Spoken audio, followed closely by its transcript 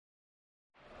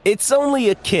It's only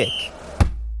a kick,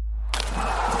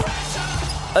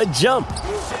 a jump,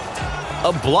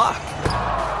 a block.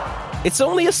 It's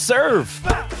only a serve.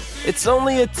 It's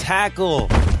only a tackle,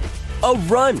 a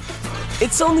run.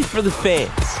 It's only for the fans.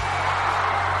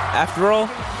 After all,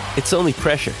 it's only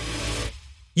pressure.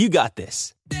 You got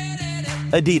this.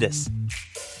 Adidas.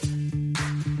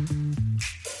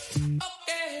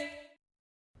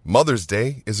 Mother's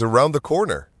Day is around the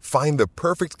corner. Find the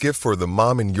perfect gift for the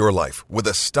mom in your life with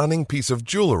a stunning piece of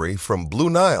jewelry from Blue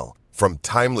Nile. From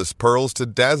timeless pearls to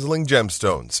dazzling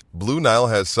gemstones, Blue Nile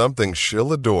has something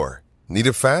she'll adore. Need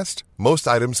it fast? Most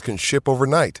items can ship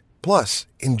overnight. Plus,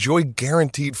 enjoy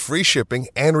guaranteed free shipping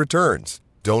and returns.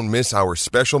 Don't miss our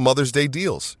special Mother's Day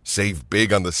deals. Save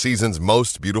big on the season's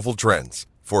most beautiful trends.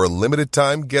 For a limited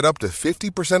time, get up to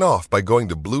 50% off by going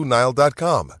to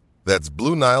BlueNile.com. That's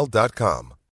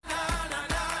BlueNile.com.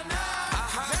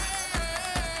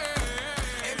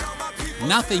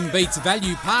 Nothing beats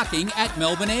value parking at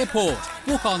Melbourne Airport.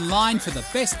 Book online for the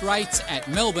best rates at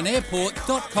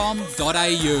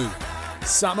melbourneairport.com.au.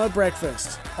 Summer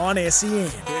breakfast on SEN.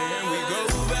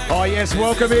 Oh, yes,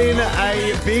 welcome in.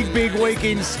 A big week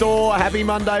in store. Happy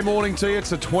Monday morning to you. It's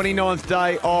the 29th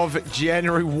day of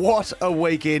January. What a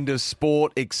weekend of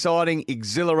sport. Exciting,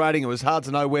 exhilarating. It was hard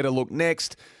to know where to look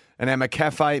next. And our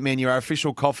McCafe menu, our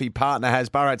official coffee partner, has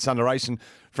Bharat Sundaresan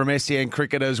from SEN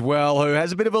Cricket as well, who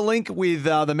has a bit of a link with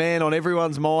the man on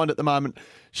everyone's mind at the moment,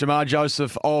 Shamar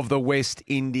Joseph of the West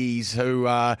Indies, who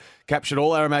captured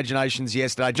all our imaginations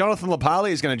yesterday. Jonathan Lapali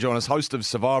is going to join us, host of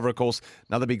Survivor, of course.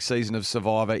 Another big season of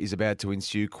Survivor is about to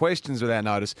ensue. Questions without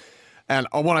notice. And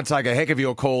I want to take a heck of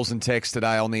your calls and texts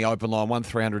today on the open line,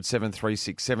 1300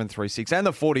 736 736, and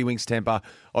the 40 Winks temper,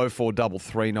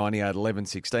 0433 98 11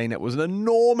 16. It was an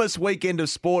enormous weekend of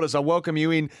sport as I welcome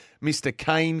you in, Mr.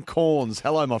 Kane Corns.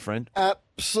 Hello, my friend.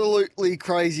 Absolutely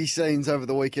crazy scenes over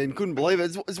the weekend. Couldn't believe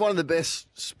it. It's one of the best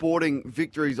sporting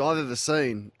victories I've ever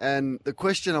seen. And the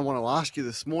question I want to ask you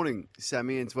this morning,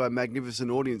 Sammy, and to our magnificent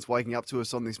audience waking up to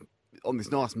us on this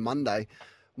nice Monday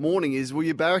morning is, were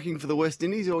you barracking for the West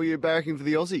Indies or were you barracking for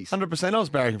the Aussies? 100% I was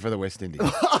barracking for the West Indies.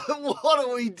 What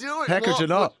are we doing? How could you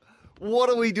not? What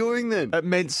are we doing then? It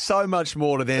meant so much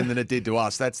more to them than it did to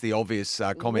us. That's the obvious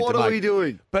comment to make. What are we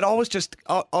doing? But I was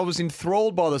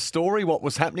enthralled by the story, what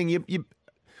was happening.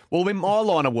 Well, in my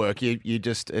line of work,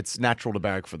 it's natural to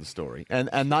barrack for the story.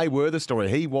 And they were the story.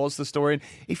 He was the story. And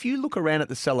if you look around at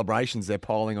the celebrations they're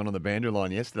piling on the boundary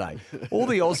line yesterday, all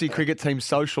the Aussie cricket team's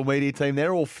social media team,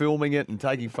 they're all filming it and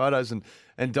taking photos and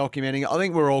documenting it. I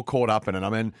think we're all caught up in it. I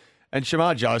mean, and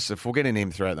Shamar Joseph, we'll get in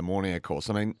him throughout the morning, of course.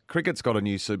 I mean, cricket's got a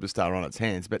new superstar on its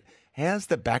hands, but how's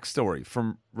the backstory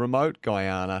from remote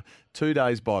Guyana, 2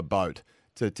 days by boat,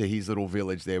 to his little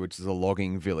village there, which is a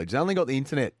logging village? They only got the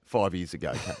internet 5 years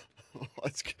ago.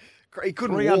 He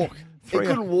couldn't walk. He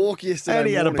couldn't walk yesterday And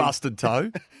he had a morning. busted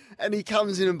toe. And he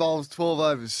comes in and bowls 12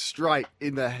 overs straight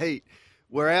in the heat,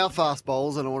 where our fast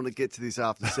bowlers, and I wanted to get to this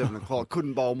after 7 o'clock,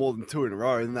 couldn't bowl more than 2 in a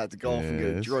row and then had to go off and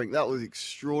get a drink. That was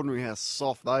extraordinary how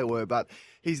soft they were. But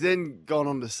he's then gone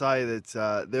on to say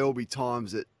that there will be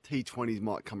times that T20s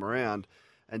might come around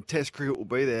and Test cricket will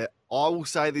be there. I will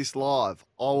say this live.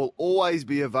 I will always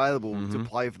be available to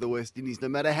play for the West Indies, no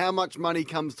matter how much money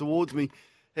comes towards me.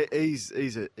 He's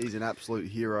an absolute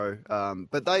hero.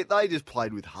 But they just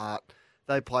played with heart.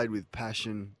 They played with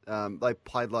passion. They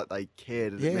played like they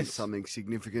cared. It meant something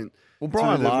significant. Well,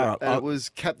 Brian Lara, and it was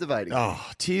captivating. Oh,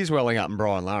 tears welling up in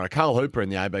Brian Lara. Carl Hooper in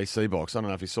the ABC box. I don't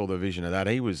know if you saw the vision of that.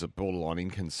 He was a borderline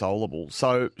inconsolable.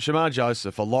 So Shamar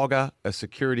Joseph, a logger, a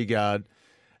security guard,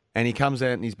 and he comes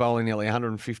out and he's bowling nearly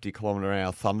 150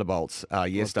 kilometre-an-hour thunderbolts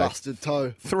yesterday. Busted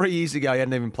toe. 3 years ago, he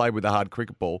hadn't even played with a hard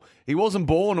cricket ball. He wasn't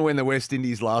born when the West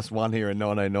Indies last won here in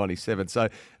 1997. So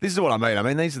this is what I mean. I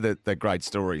mean, these are the great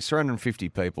stories. 350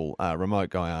 people, remote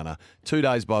Guyana, 2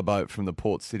 days by boat from the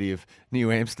port city of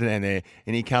New Amsterdam there,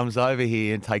 and he comes over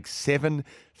here and takes 7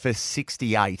 for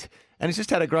 68. And he's just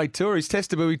had a great tour. His test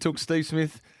debut, he took Steve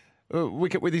Smith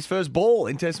wicket with his first ball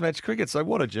in Test match cricket. So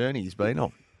what a journey he's been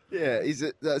on. Yeah, is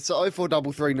it so?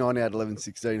 0433 98 11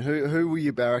 16. Who were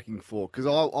you barracking for? Because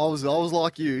I was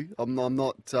like you. I'm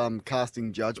not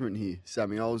casting judgment here,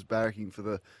 Sammy. I was barracking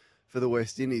for the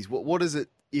West Indies. What does it,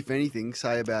 if anything,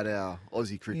 say about our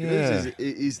Aussie cricketers?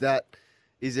 Yeah.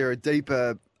 Is there a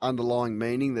deeper underlying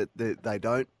meaning that they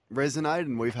don't resonate?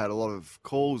 And we've had a lot of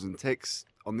calls and texts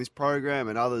on this program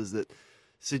and others that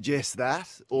suggest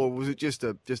that, or was it just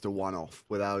a one-off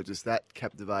where they were just that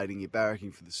captivating? You're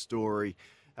barracking for the story.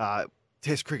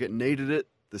 Test cricket needed it.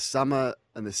 The summer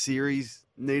and the series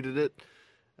needed it.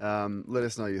 Let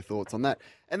us know your thoughts on that.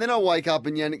 And then I wake up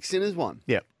and Yannick Sinner's won.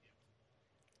 Yeah.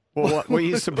 Well, what, were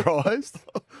you surprised?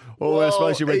 Well, I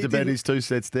suppose you went he to bed didn't- his 2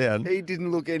 sets down. He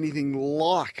didn't look anything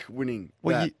like winning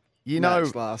Well, that you know,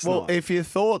 match last well, night. if you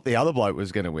thought the other bloke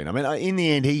was going to win, I mean, in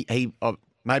the end, he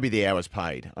maybe the hours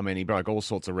paid. I mean, he broke all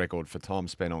sorts of record for time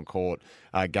spent on court,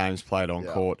 games played on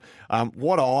court.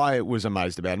 What I was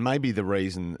amazed about, and maybe the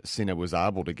reason Sinner was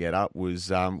able to get up, was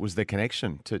the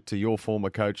connection to your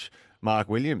former coach, Mark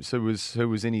Williams, who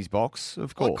was in his box,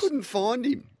 of course. I couldn't find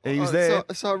him. He was there.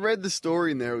 So I read the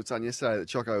story in there. It was on yesterday that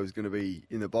Choco was going to be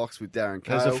in the box with Darren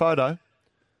Cahill. There's a photo.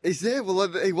 Is there? Well,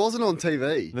 he wasn't on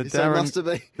TV. The so it must have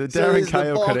been. the So Darren there's the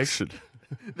Cahill box, connection.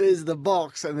 There's the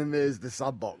box, and then there's the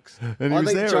sub box. And he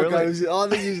was there early. I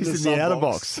think he's He's in the outer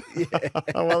box.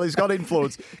 Well, he's got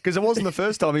influence because it wasn't the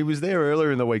first time. He was there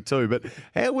earlier in the week too. But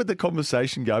how would the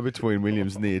conversation go between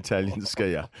Williams and the Italian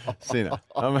skier, Sinner?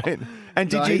 I mean, and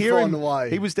did you hear him?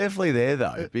 He was definitely there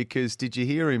though, because did you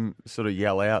hear him sort of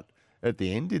yell out at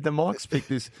the end? Did the mics pick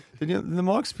this? Did the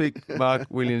mics pick Mark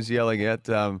Williams yelling out?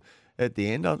 At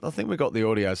the end, I think we got the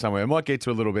audio somewhere. I might get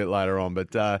to a little bit later on, but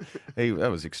that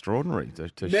was extraordinary to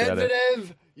shout out.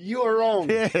 Medvedev, you are wrong.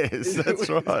 Yes, that's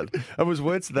right. It was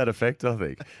words to that effect, I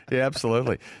think. Yeah,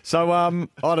 absolutely. So I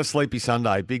had a sleepy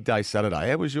Sunday, big day Saturday.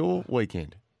 How was your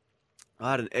weekend?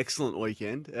 I had an excellent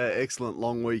weekend, excellent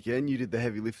long weekend. You did the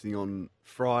heavy lifting on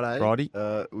Friday.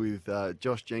 With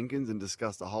Josh Jenkins and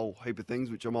discussed a whole heap of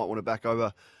things, which I might want to back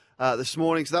over this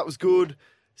morning. So that was good.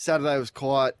 Saturday was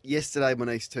quiet. Yesterday, my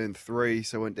niece turned 3,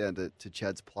 so I went down to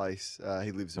Chad's place.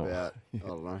 He lives about, I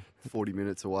don't know, 40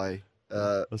 minutes away.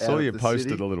 I saw you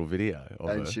posted city, a little video of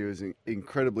and her. she was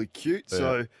incredibly cute. Yeah.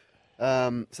 So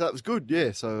that was good.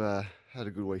 Yeah, so had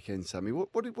a good weekend, Sammy.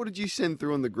 What did you send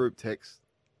through on the group text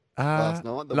last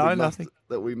night? Nothing.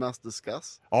 That we must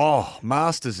discuss. Oh,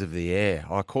 Masters of the Air.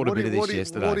 I caught a bit of this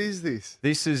yesterday. What is this?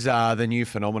 This is the new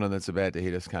phenomenon that's about to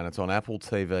hit us, Kane. It's on Apple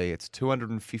TV. It's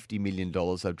 $250 million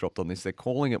they've dropped on this. They're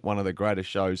calling it one of the greatest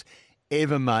shows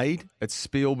ever made. It's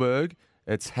Spielberg.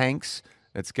 It's Hanks.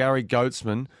 It's Gary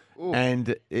Goetzman. Ooh.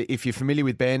 And if you're familiar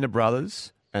with Band of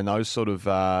Brothers and those sort of,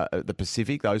 the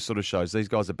Pacific, those sort of shows, these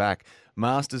guys are back.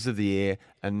 Masters of the Air,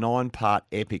 a 9-part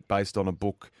epic based on a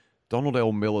book, Donald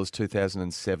L. Miller's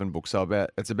 2007 book. So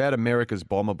it's about America's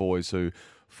bomber boys who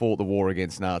fought the war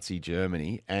against Nazi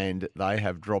Germany, and they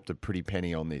have dropped a pretty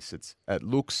penny on this. It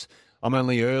looks, I'm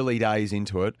only early days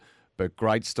into it, but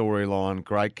great storyline,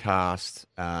 great cast,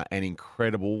 and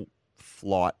incredible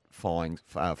flying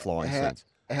scenes.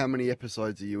 How many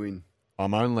episodes are you in?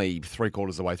 I'm only 3/4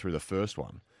 of the way through the first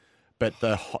one. But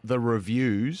the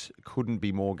reviews couldn't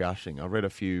be more gushing. I read a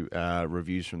few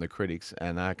reviews from the critics,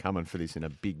 and they're coming for this in a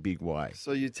big, big way.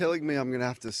 So you're telling me I'm going to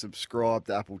have to subscribe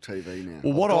to Apple TV now?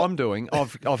 Well, I'm doing,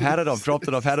 I've had it, I've dropped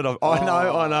it, I've had it. I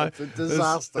know. It's a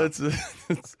disaster. It's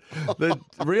the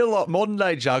real modern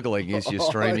day juggling is your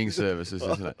streaming services,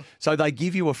 isn't it? So they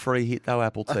give you a free hit though,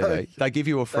 Apple TV. They give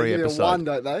you a free episode. One,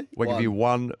 don't they? We give you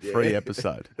one free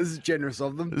episode. This is generous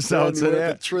of them. So it's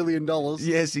worth $1 trillion.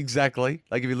 Yes, exactly.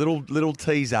 They give you a little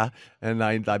teaser, and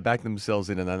they back themselves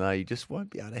in, and they know you just won't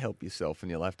be able to help yourself,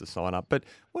 and you'll have to sign up. But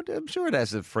I'm sure it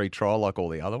has a free trial like all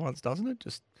the other ones, doesn't it?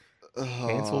 Just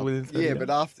cancel within 30 days. But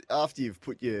after you've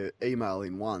put your email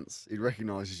in once, it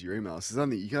recognises your email. So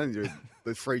you can only do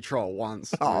the free trial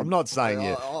once. I'm not saying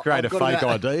you create a fake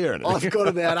ID or anything. I've got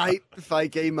about 8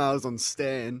 fake emails on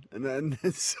Stan, and then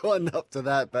signed up to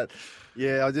that. But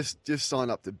yeah, I just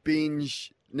signed up to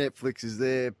Binge. Netflix is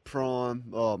there, Prime.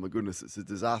 Oh my goodness, it's a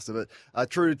disaster. But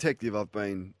True Detective, I've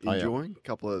been enjoying. A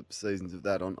couple of seasons of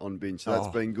that on Binge, so that's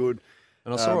been good.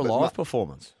 And I saw a live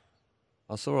performance.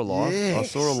 I saw a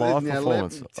live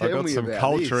performance. I got some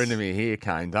culture into me here,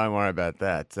 Kane. Don't worry about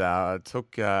that. I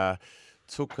took my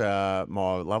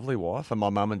lovely wife and my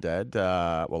mum and dad.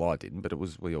 Well, I didn't, but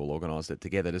we all organised it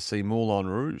together to see Moulin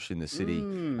Rouge in the city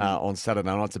on Saturday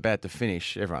night. It's about to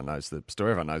finish. Everyone knows the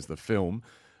story. Everyone knows the film.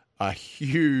 A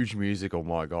huge musical,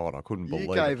 my God, I couldn't believe it.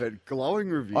 You gave it glowing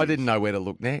reviews. I didn't know where to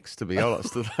look next, to be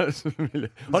honest. I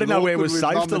didn't know where it was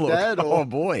safe to look. Dad, oh,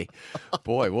 boy.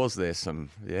 Boy, was there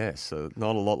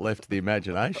not a lot left to the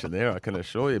imagination there, I can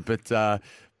assure you. But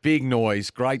big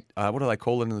noise, great, what do they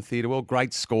call it in the theatre world?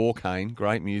 Great score, Kane,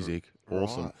 great music,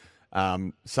 awesome.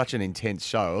 Right. Such an intense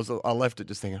show. I left it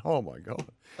just thinking, oh, my God.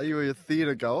 Are you a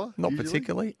theatre goer? Not usually?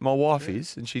 particularly. My wife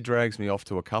is, and she drags me off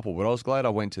to a couple. But I was glad I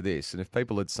went to this. And if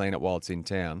people had seen it while it's in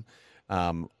town,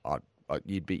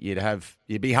 you'd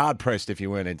be hard pressed if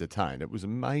you weren't entertained. It was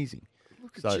amazing.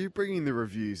 Look at you bringing the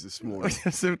reviews this morning.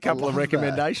 There's a couple of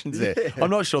recommendations there. I'm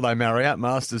not sure they marry out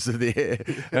Masters of the Air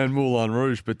and Moulin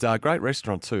Rouge, but great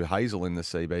restaurant too, Hazel in the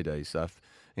CBD. So if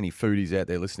any foodies out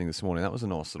there listening this morning, that was a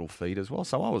nice little feed as well.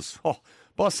 So I was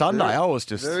by Sunday, I was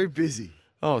just very busy.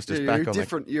 I was just Yeah,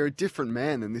 back on You're a different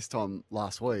man than this time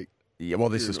last week. Yeah, well,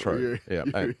 this is true. Yeah,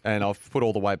 and I've put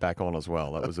all the weight back on as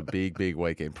well. That was a big, big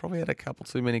weekend. Probably had a couple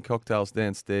too many cocktails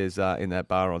downstairs in that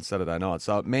bar on Saturday night.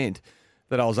 So it meant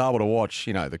that I was able to watch,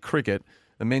 the cricket,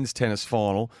 the men's tennis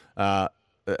final.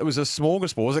 It was a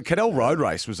smorgasbord. It was a Cadell Road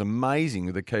Race. It was amazing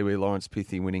with the Kiwi Lawrence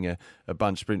Pithy winning a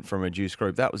bunch sprint from a deuce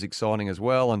group. That was exciting as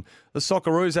well. And the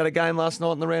Socceroos had a game last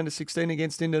night in the round of 16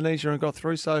 against Indonesia and got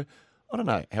through. So I don't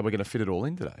know how we're going to fit it all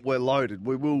in today. We're loaded.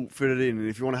 We will fit it in. And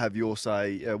if you want to have your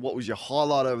say, what was your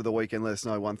highlight over the weekend? Let us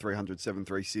know. 1300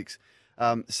 736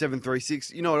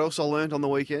 736. You know what else I learned on the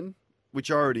weekend,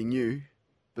 which I already knew,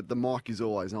 but the mic is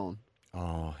always on.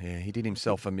 Oh, yeah, he did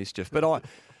himself a mischief. But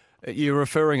you're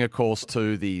referring, of course,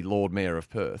 to the Lord Mayor of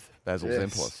Perth, Basil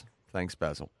Zemplis. Thanks,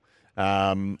 Basil.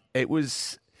 It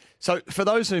was... So, for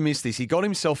those who missed this, he got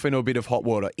himself into a bit of hot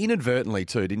water, inadvertently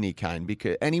too, didn't he, Kane?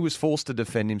 And he was forced to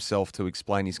defend himself to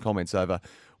explain his comments over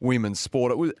women's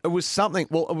sport. It was something,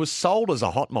 well, it was sold as a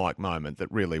hot mic moment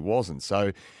that really wasn't.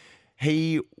 So,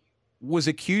 he was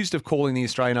accused of calling the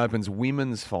Australian Open's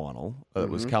women's final that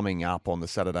was coming up on the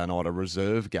Saturday night a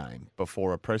reserve game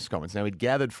before a press conference. Now, he'd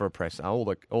gathered for a press, all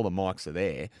the mics are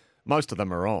there. Most of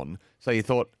them are on. So you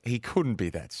thought he couldn't be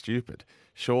that stupid,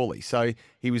 surely. So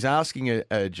he was asking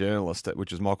a journalist,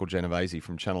 which was Michael Genovese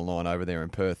from Channel 9 over there in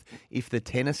Perth, if the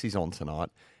tennis is on tonight.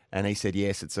 And he said,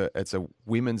 yes, it's a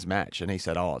women's match. And he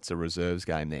said, oh, it's a reserves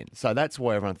game then. So that's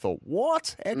why everyone thought,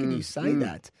 what? How can you say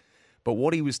that? But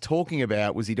what he was talking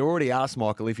about was he'd already asked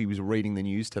Michael if he was reading the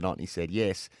news tonight, and he said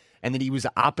yes. And that he was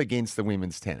up against the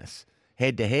women's tennis,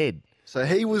 head to head. So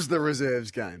he was the reserves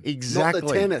game, exactly. Not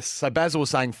the tennis. So Basil was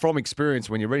saying, from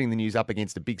experience, when you're reading the news up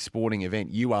against a big sporting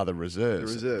event, you are the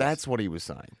reserves. The reserves. That's what he was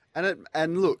saying.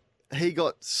 And look, he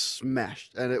got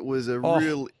smashed, and it was a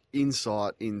real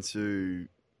insight into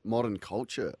modern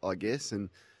culture, I guess,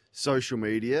 and social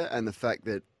media, and the fact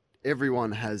that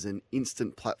everyone has an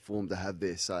instant platform to have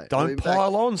their say. Don't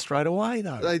pile on straight away,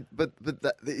 though.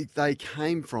 They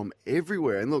came from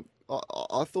everywhere, and look,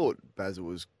 I thought Basil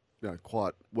was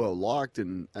quite well liked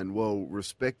and well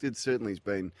respected. Certainly, he's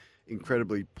been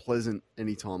incredibly pleasant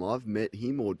anytime I've met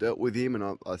him or dealt with him,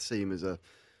 and I see him as a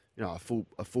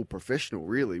full professional,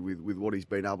 really, with what he's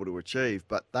been able to achieve.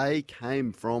 But they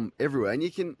came from everywhere, and you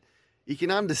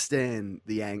can understand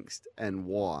the angst and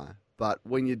why. But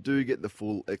when you do get the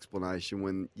full explanation,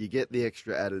 when you get the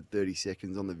extra added 30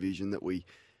 seconds on the vision that we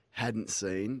hadn't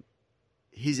seen,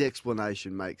 his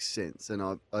explanation makes sense,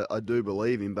 and I do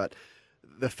believe him. But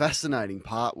the fascinating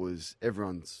part was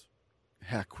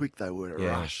how quick they were to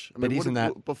rush. I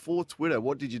mean, before Twitter,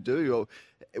 what did you do? Or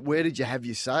where did you have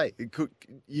your say?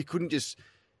 You couldn't just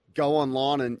go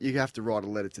online and you have to write a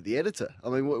letter to the editor. I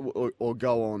mean, or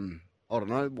go on, I don't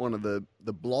know, one of the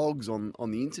blogs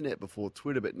on the internet before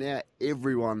Twitter. But now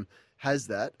everyone has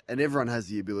that, and everyone has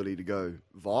the ability to go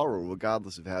viral,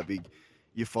 regardless of how big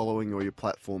your following or your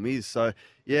platform is. So,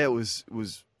 yeah, it was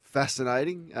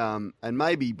fascinating. And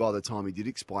maybe by the time he did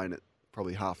explain it,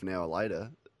 probably half an hour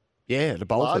later,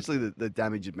 largely the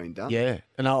damage had been done. Yeah,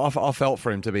 and I felt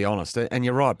for him, to be honest. And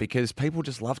you're right, because people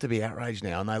just love to be outraged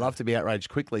now, and they love to be outraged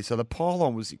quickly. So the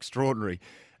pile-on was extraordinary.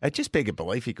 It just begged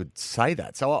belief he could say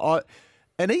that. So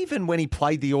and even when he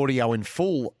played the audio in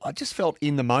full, I just felt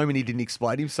in the moment he didn't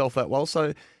explain himself that well.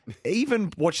 So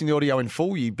even watching the audio in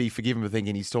full, you'd be forgiven for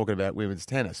thinking he's talking about women's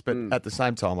tennis. But at the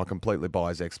same time, I completely buy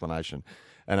his explanation,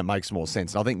 and it makes more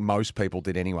sense. And I think most people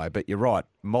did anyway. But you're right,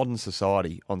 modern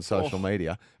society on social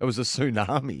media, it was a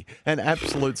tsunami, an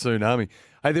absolute tsunami.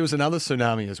 Hey, there was another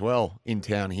tsunami as well in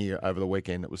town here over the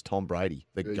weekend. It was Tom Brady,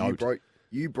 the GOAT.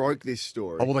 You broke this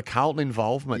story. Oh, well, the Carlton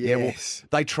involvement. Yes. Yeah, well,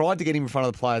 they tried to get him in front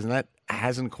of the players, and that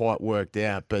hasn't quite worked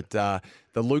out. But the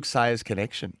Luke Sayers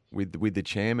connection with the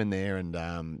chairman there, and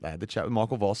they had the chat with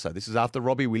Michael Voss. So this is after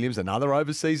Robbie Williams, another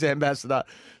overseas ambassador,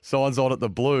 signs on at the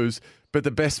Blues. But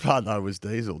the best part, though, was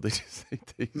Diesel. Did you see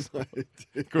Diesel?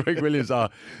 Greg Williams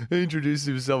he introduced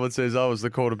himself and says, I was the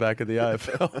quarterback of the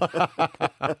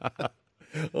AFL.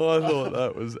 Oh, I thought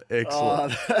that was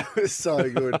excellent. Oh, that was so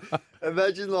good.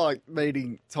 Imagine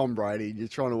meeting Tom Brady and you're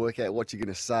trying to work out what you're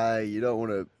going to say. You don't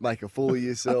want to make a fool of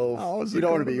yourself. You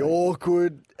don't want to be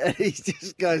awkward. And he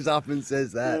just goes up and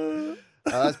says that.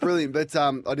 That's brilliant. But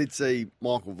I did see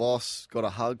Michael Voss got a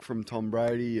hug from Tom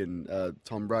Brady, and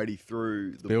Tom Brady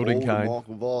threw the ball to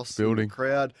Michael Voss in the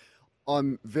crowd.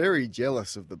 I'm very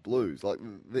jealous of the Blues.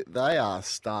 They are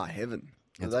star heaven.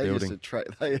 They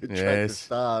attract the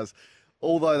stars.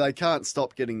 Although they can't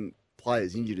stop getting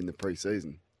players injured in the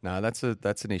preseason. No, that's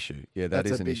an issue. Yeah,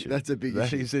 that's an issue. That's a big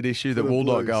issue. That is an issue that will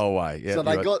not go away. Yeah, so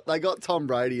they got Tom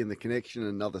Brady and the connection,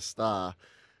 another star.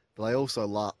 but they also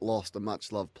lost a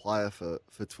much-loved player for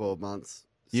 12 months.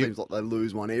 You- Seems like they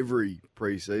lose one every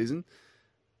pre-season.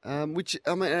 Which,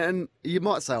 I mean, and you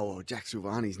might say, oh, Jack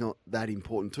Silvani's not that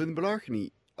important to them, but I reckon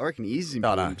he is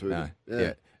important to them.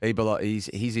 Yeah.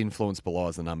 His influence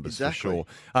belies the numbers Exactly. for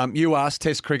sure. You asked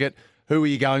Test cricket, who were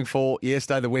you going for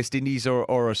yesterday, the West Indies or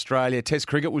Australia? Test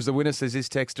cricket was the winner, says this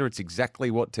texter. It's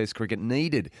exactly what Test cricket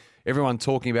needed. Everyone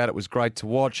talking about it was great to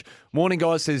watch. Morning,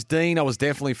 guys, says Dean. I was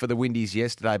definitely for the Windies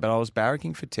yesterday, but I was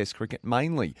barracking for Test cricket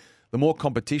mainly. The more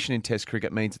competition in Test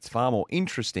cricket means it's far more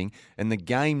interesting, and the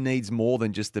game needs more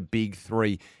than just the big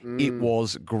three. It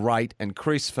was great. And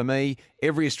Chris, for me,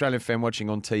 every Australian fan watching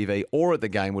on TV or at the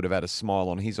game would have had a smile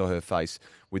on his or her face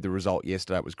with the result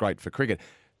yesterday. It was great for cricket.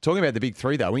 Talking about the big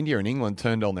three, though, India and England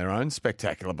turned on their own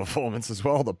spectacular performance as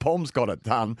well. The Poms got it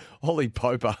done. Ollie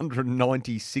Pope,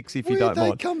 196, if you don't mind. Where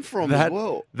did they come from as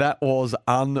well? That was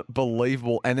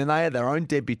unbelievable. And then they had their own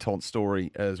debutante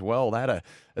story as well. They had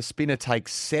a spinner take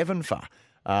 7 for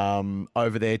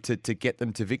over there to get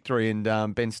them to victory.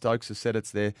 And Ben Stokes has said it's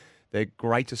their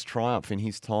greatest triumph in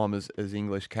his time as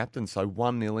English captain. So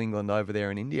 1-0 England over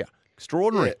there in India.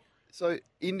 Extraordinary. Yeah. So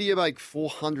India make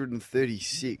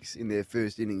 436 in their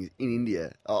first innings in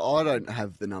India. I don't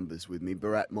have the numbers with me.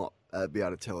 Bharat might be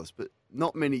able to tell us, but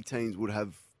not many teams would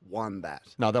have won that.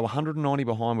 No, they were 190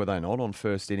 behind, were they not, on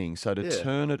first innings? So to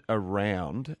turn it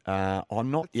around,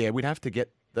 we'd have to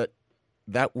get that.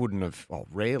 That wouldn't have,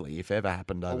 rarely, if ever,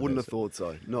 happened over I wouldn't there. have thought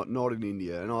so. Not in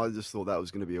India. And I just thought that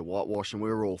was going to be a whitewash, and we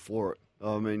were all for it.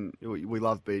 I mean, we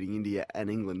love beating India and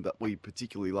England, but we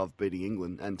particularly love beating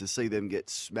England. And to see them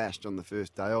get smashed on the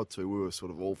first day or two, we were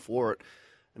sort of all for it.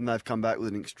 And they've come back with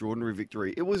an extraordinary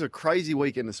victory. It was a crazy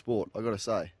weekend of sport, I've got to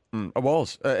say. It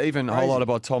was. Even highlighted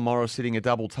by Tom Morris hitting a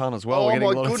double ton as well. Oh,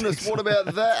 my goodness, what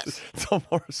about that? Tom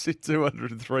Morris hit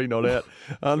 203 not out.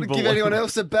 Give anyone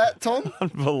else a bat, Tom?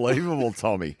 Unbelievable,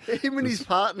 Tommy. Him and his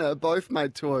partner both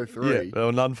made 203. Yeah, there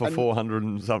were none for 400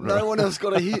 and something. No one else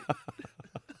got a hit.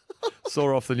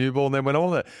 Saw off the new ball and then went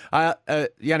on with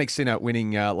it. Yannick Sinner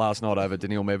winning last night over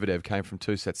Daniil Medvedev came from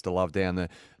 2 sets to love down.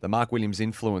 The Mark Williams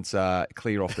influence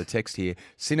clear off the text here.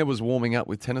 Sinner was warming up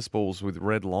with tennis balls with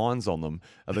red lines on them.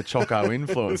 The Choco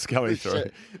influence going through.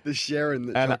 The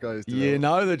Sharon that Choco's doing. You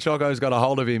know that Choco's got a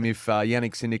hold of him if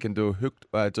Yannick Sinner can do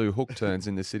hook turns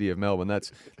in the city of Melbourne.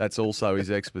 That's also his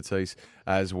expertise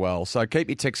as well. So keep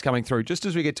your texts coming through. Just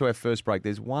as we get to our first break,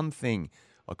 there's one thing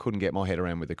I couldn't get my head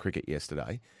around with the cricket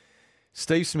yesterday.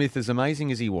 Steve Smith, as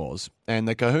amazing as he was, and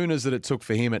the kahunas that it took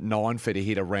for him at 9 for to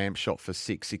hit a ramp shot for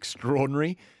 6,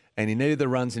 extraordinary. And he needed the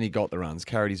runs and he got the runs,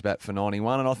 carried his bat for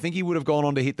 91. And I think he would have gone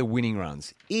on to hit the winning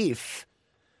runs if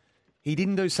he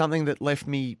didn't do something that left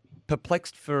me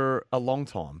perplexed for a long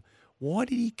time. Why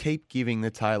did he keep giving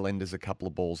the tail enders a couple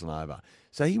of balls and over?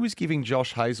 So he was giving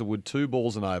Josh Hazlewood 2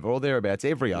 balls and over, or thereabouts,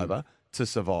 every over to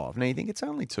survive. Now you think it's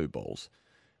only 2 balls,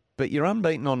 but you're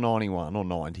unbeaten on 91 or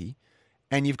 90.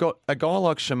 And you've got a guy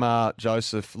like Shamar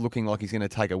Joseph looking like he's going to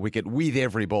take a wicket with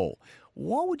every ball.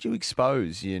 Why would you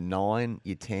expose your 9,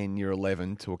 your 10, your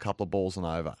 11 to a couple of balls and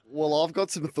over? Well, I've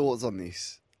got some thoughts on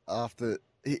this. After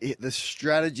the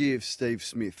strategy of Steve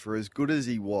Smith, for as good as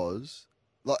he was,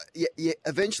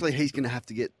 eventually he's going to have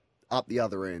to get up the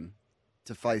other end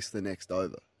to face the next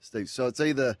over, Steve. So it's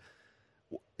either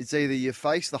you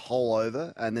face the whole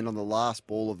over, and then on the last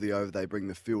ball of the over they bring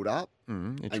the field up,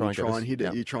 You try and hit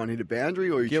a boundary,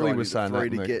 or you try and hit a three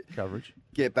to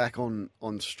get back on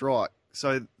strike.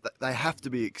 So they have to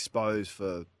be exposed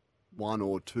for 1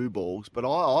 or 2 balls. But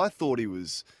I thought he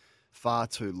was far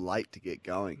too late to get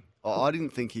going. I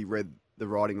didn't think he read the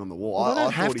writing on the wall. Well, they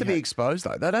don't have to be exposed,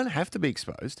 though. They don't have to be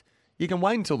exposed. You can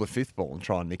wait until the 5th ball and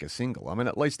try and nick a single. I mean,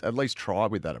 at least try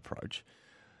with that approach.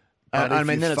 Then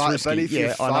it's risky. But if you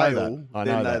fail, I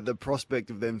know that. The prospect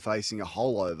of them facing a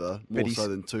hole over more so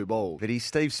than 2 balls. But he's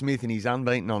Steve Smith and he's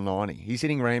unbeaten on 90. He's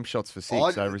hitting ramp shots for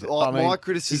 6 over his... My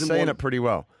criticism he's seeing it pretty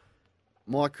well.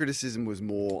 My criticism was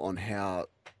more on how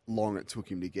long it took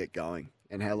him to get going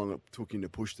and how long it took him to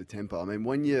push the tempo. I mean,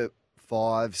 when you're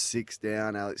 5, 6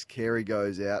 down, Alex Carey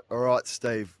goes out. All right,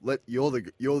 Steve, you're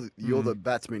the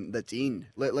batsman that's in.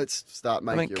 Let's start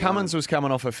making. I mean, Cummins was coming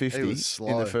off a 50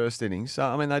 in the first innings, so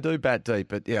I mean they do bat deep.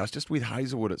 But yeah, it's just with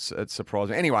Hazlewood, it's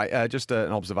surprising. Anyway, just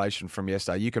an observation from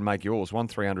yesterday. You can make yours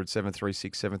 1300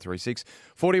 736 736.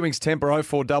 40 Wings Temper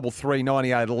 0433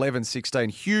 98 11 16.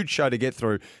 Huge show to get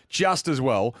through. Just as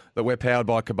well that we're powered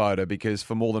by Kubota, because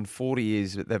for more than 40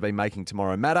 years they've been making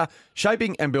tomorrow matter,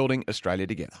 shaping and building Australia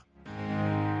together.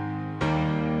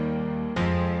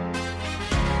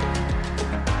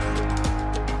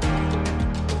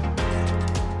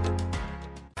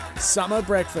 Summer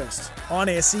Breakfast on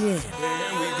SEN.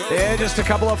 Yeah, just a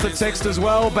couple off the text as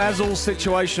well. Basil's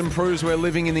situation proves we're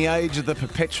living in the age of the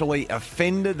perpetually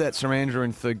offended. That's from Andrew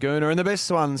in Thurgoona. And the best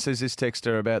one, says this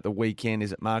texter, about the weekend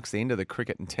is it marks the end of the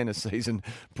cricket and tennis season.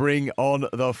 Bring on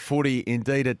the footy.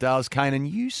 Indeed it does. Kane, and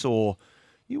you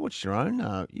watched your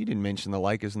own. You didn't mention the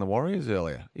Lakers and the Warriors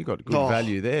earlier. You got good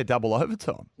value there, double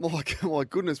overtime. My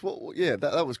goodness. Well, yeah,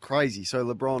 that was crazy. So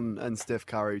LeBron and Steph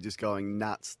Curry just going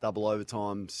nuts, double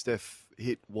overtime. Steph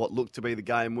hit what looked to be the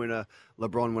game winner.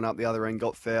 LeBron went up the other end,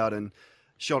 got fouled, and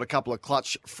shot a couple of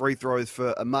clutch free throws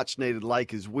for a much-needed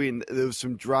Lakers win. There was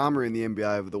some drama in the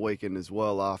NBA over the weekend as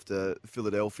well after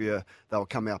Philadelphia. They were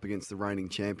coming up against the reigning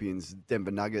champions,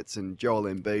 Denver Nuggets, and Joel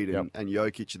Embiid and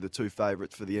Jokic are the two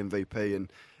favourites for the MVP,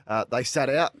 and they sat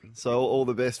out. So all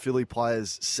the best Philly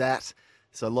players sat.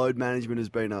 So load management has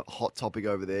been a hot topic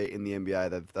over there in the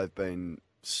NBA. They've been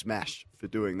smashed for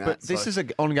doing that. But this is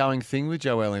an ongoing thing with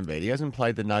Joel Embiid. He hasn't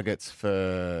played the Nuggets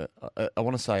for, I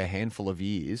want to say, a handful of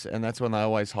years, and that's when they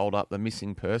always hold up the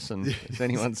missing person. Has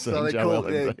anyone seen Joel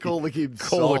Embiid? Call the kids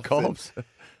Call the cops.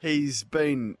 He's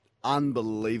been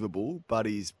unbelievable, but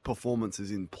his performances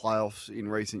in playoffs in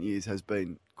recent years has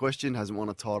been questioned, hasn't won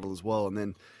a title as well, and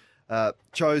then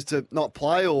chose to not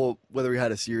play, or whether he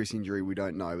had a serious injury, we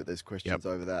don't know, but there's questions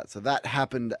over that. So that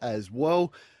happened as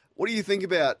well. What do you think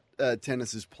about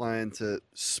tennis's plan to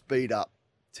speed up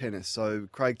tennis? So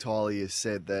Craig Tiley has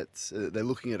said that they're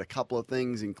looking at a couple of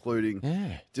things, including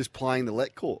just playing the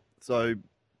let court. So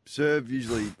serve,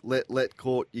 usually let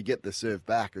court, you get the serve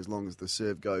back as long as the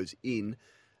serve goes in.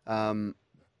 Does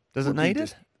it need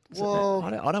it? Well,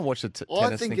 I don't watch the tennis.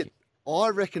 I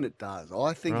reckon it does.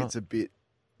 I think it's a bit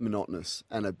monotonous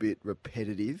and a bit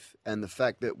repetitive, and the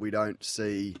fact that we don't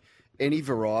see any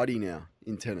variety now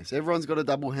in tennis. Everyone's got a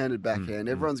double-handed backhand.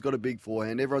 Everyone's got a big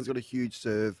forehand. Everyone's got a huge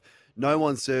serve. No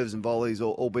one serves and volleys,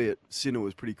 albeit Sinner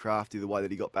was pretty crafty the way that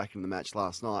he got back in the match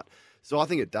last night. So I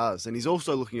think it does. And he's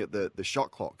also looking at the shot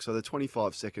clock. So the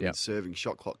 25-second serving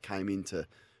shot clock came in to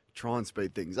try and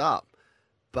speed things up.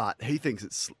 But he thinks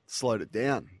it's slowed it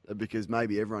down because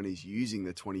maybe everyone is using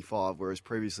the 25, whereas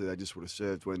previously they just would have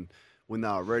served when they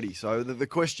were ready. So the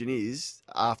question is,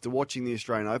 after watching the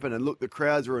Australian Open, and look, the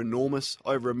crowds were enormous,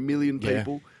 over 1 million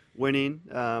people went in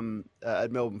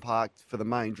at Melbourne Park for the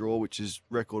main draw, which is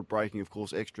record-breaking, of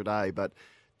course, extra day. But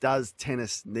does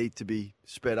tennis need to be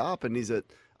sped up? And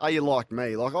are you like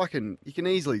me? Like you can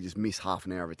easily just miss half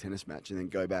an hour of a tennis match and then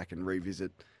go back and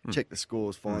revisit, check the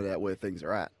scores, find out where things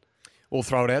are at. We'll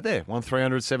throw it out there.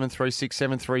 1300 736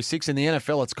 736. In the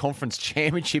NFL, it's Conference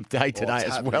Championship Day today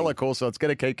as well, of course, so it's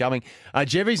going to keep coming.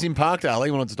 Jebby's in Parkdale.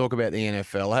 He wanted to talk about the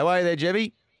NFL. How are you there,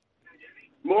 Jebby?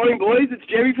 Morning, boys. It's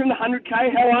Jebby from the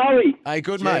 100K. How are we? Hey,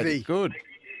 good, Jebby. mate. Good.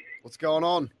 What's going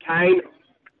on? Kane,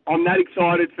 I'm that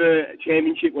excited for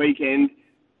Championship weekend.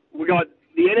 We got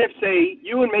the NFC.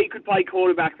 You and me could play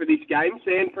quarterback for this game.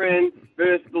 San Fran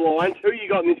versus the Lions. Who you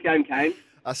got in this game, Kane?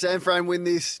 San Fran win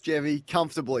this, Jebby,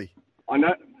 comfortably. I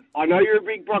know you're a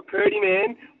big Brock Purdy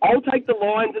man. I'll take the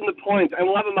Lions and the points, and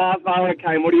we'll have a Mars bar on it,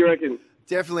 Kane. What do you reckon?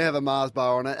 Definitely have a Mars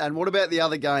bar on it. And what about the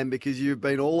other game? Because you've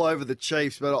been all over the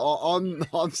Chiefs, but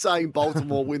I'm saying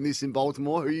Baltimore win this in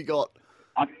Baltimore. Who you got?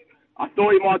 I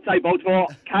thought you might say Baltimore.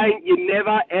 Kane, you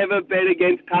never, ever bet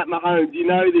against Pat Mahomes. You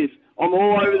know this. I'm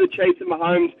all over the Chiefs and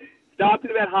Mahomes. Starts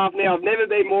in about half an hour. I've never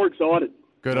been more excited.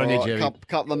 Good on you, Jebby.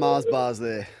 Couple of Mars bars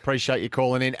there. Appreciate you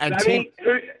calling in. And Sammy,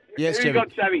 yes, who Jebby.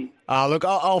 got Sammy? Look,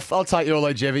 I'll take you all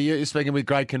though, Jebby. You're speaking with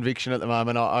great conviction at the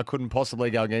moment. I couldn't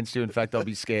possibly go against you. In fact, I'll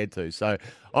be scared to. So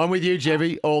I'm with you,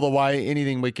 Jebby, all the way.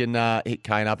 Anything we can hit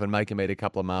Kane up and make him eat a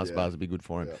couple of Mars bars would be good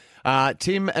for him. Yeah.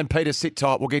 Tim and Peter, sit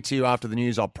tight. We'll get to you after the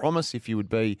news, I promise, if you would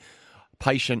be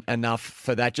patient enough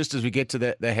for that. Just as we get to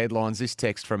the headlines, this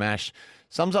text from Ash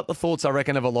sums up the thoughts, I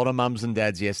reckon, of a lot of mums and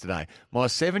dads yesterday. My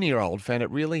 7-year-old found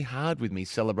it really hard with me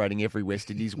celebrating every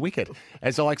West Indies wicket,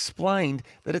 as I explained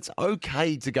that it's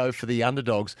okay to go for the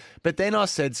underdogs. But then I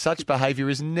said such behaviour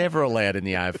is never allowed in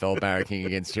the AFL, barracking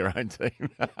against your own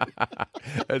team.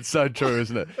 It's so true,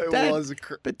 isn't it? Dad,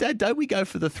 but Dad, don't we go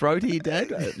for the throat here,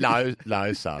 Dad?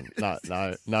 No, son.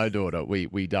 No, daughter.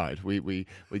 We don't. We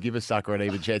give a sucker an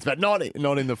even chance, but not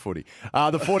in the footy.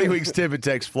 The 40 Wigs Temper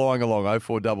text flying along,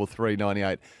 0433 98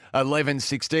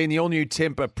 1116. The all-new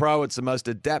Temper Pro. It's the most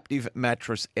adaptive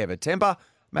mattress ever. Temper,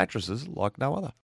 mattresses like no other.